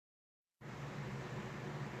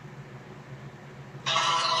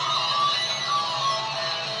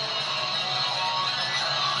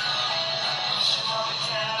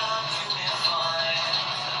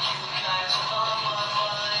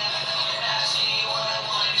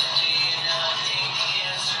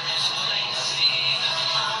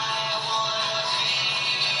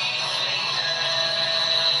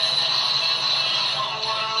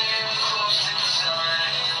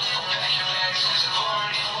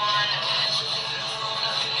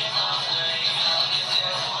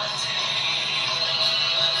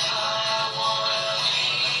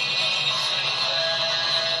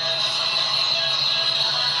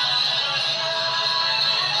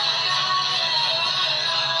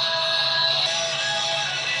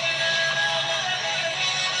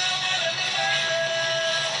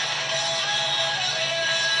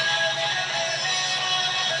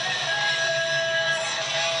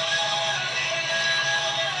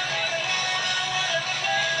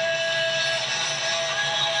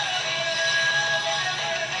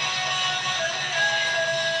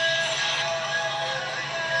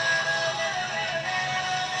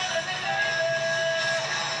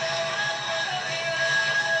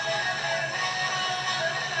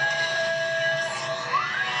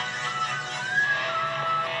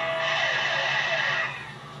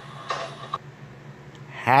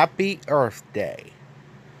Happy Earth Day.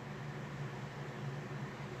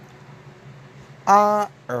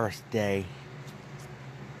 Earth Day.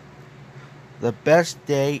 The best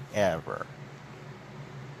day ever.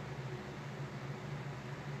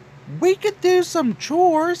 We could do some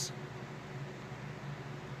chores.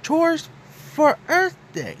 Chores for Earth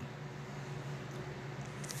Day.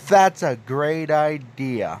 That's a great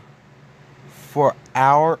idea for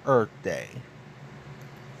our Earth Day.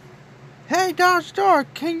 Hey, Dodge Door,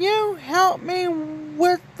 can you help me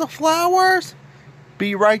with the flowers?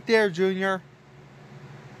 Be right there, Junior.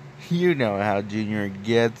 You know how Junior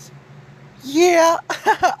gets. Yeah.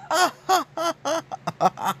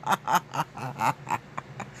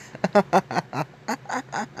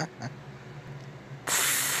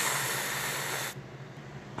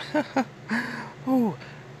 Ooh,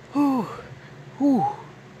 ooh, ooh.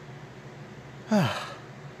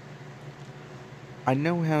 I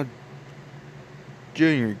know how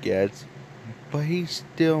Junior gets, but he's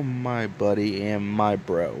still my buddy and my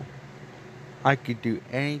bro. I could do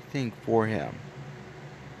anything for him.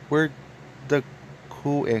 We're the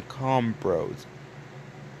cool and calm bros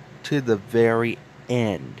to the very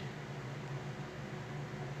end.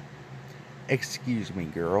 Excuse me,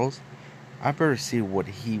 girls. I better see what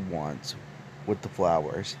he wants with the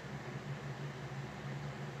flowers.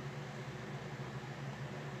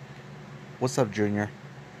 What's up, Junior?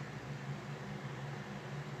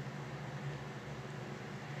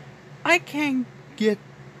 I can't get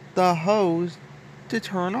the hose to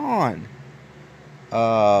turn on.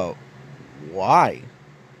 Why?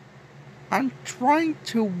 I'm trying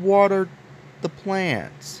to water the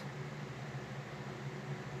plants.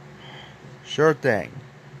 Sure thing.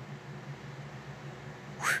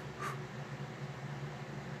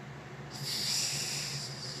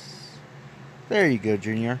 There you go,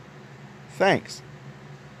 Junior. Thanks.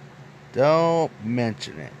 Don't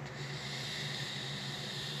mention it.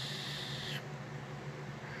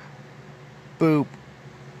 Boop.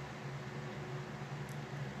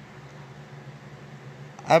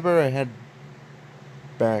 I better head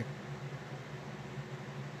back.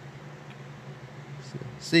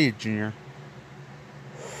 See you, Junior.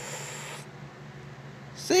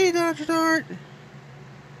 See you, Dr. Dart.